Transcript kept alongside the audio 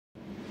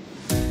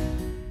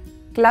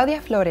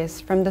Claudia Flores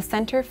from the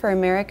Center for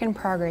American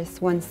Progress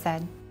once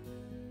said,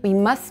 "We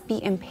must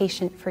be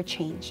impatient for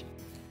change.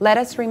 Let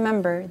us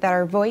remember that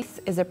our voice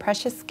is a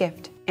precious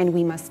gift and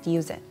we must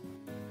use it."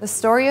 The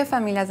story of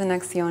Familias en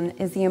Acción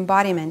is the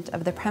embodiment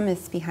of the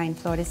premise behind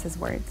Flores'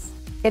 words.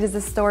 It is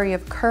a story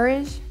of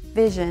courage,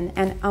 vision,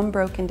 and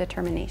unbroken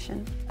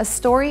determination. A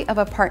story of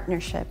a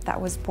partnership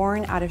that was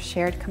born out of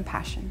shared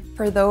compassion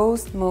for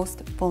those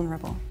most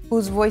vulnerable,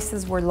 whose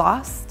voices were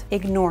lost,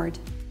 ignored,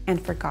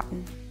 and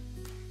forgotten.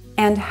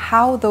 And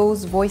how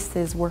those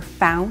voices were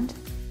found,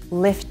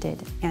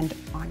 lifted, and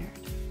honored.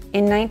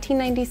 In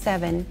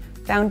 1997,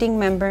 founding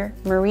member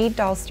Marie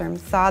Dahlstrom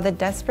saw the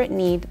desperate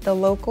need the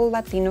local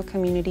Latino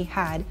community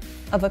had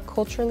of a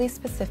culturally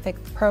specific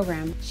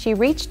program. She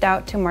reached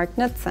out to Mark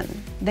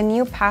Knudsen, the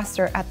new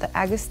pastor at the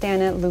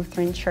Augustana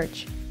Lutheran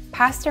Church.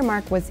 Pastor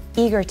Mark was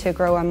eager to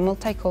grow a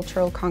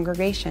multicultural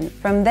congregation.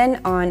 From then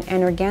on,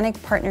 an organic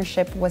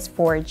partnership was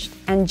forged,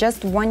 and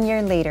just 1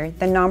 year later,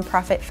 the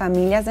nonprofit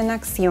Familias en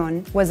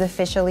Acción was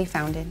officially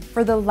founded.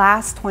 For the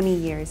last 20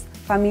 years,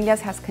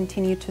 Familias has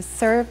continued to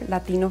serve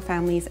Latino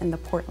families in the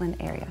Portland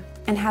area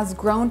and has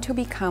grown to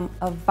become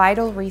a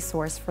vital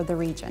resource for the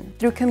region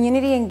through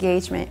community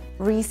engagement,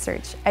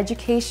 research,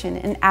 education,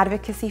 and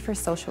advocacy for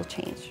social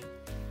change.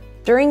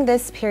 During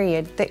this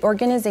period, the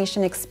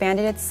organization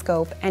expanded its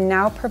scope and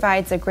now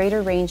provides a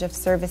greater range of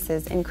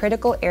services in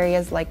critical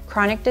areas like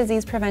chronic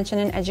disease prevention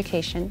and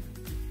education,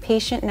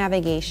 patient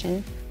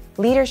navigation,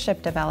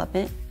 leadership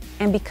development,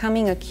 and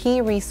becoming a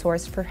key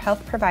resource for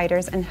health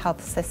providers and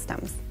health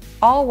systems,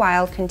 all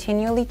while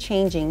continually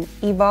changing,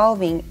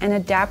 evolving, and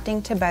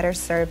adapting to better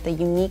serve the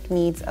unique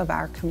needs of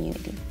our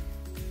community.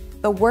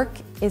 The work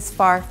is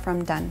far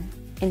from done.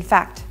 In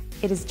fact,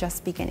 it is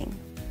just beginning.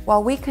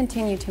 While we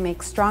continue to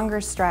make stronger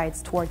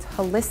strides towards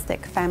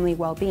holistic family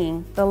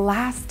well-being, the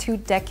last 2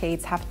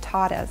 decades have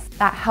taught us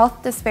that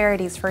health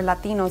disparities for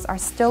Latinos are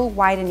still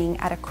widening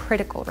at a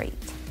critical rate,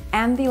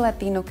 and the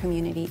Latino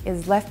community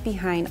is left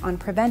behind on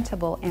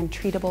preventable and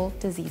treatable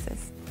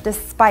diseases,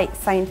 despite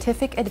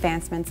scientific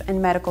advancements and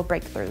medical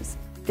breakthroughs.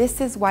 This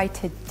is why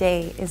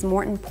today is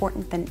more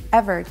important than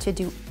ever to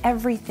do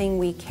everything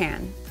we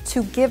can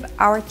to give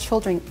our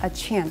children a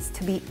chance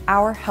to be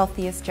our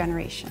healthiest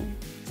generation.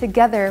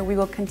 Together, we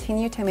will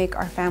continue to make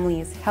our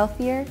families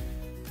healthier,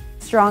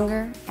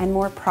 stronger, and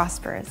more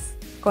prosperous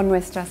con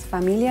nuestras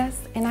familias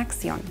en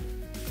acción.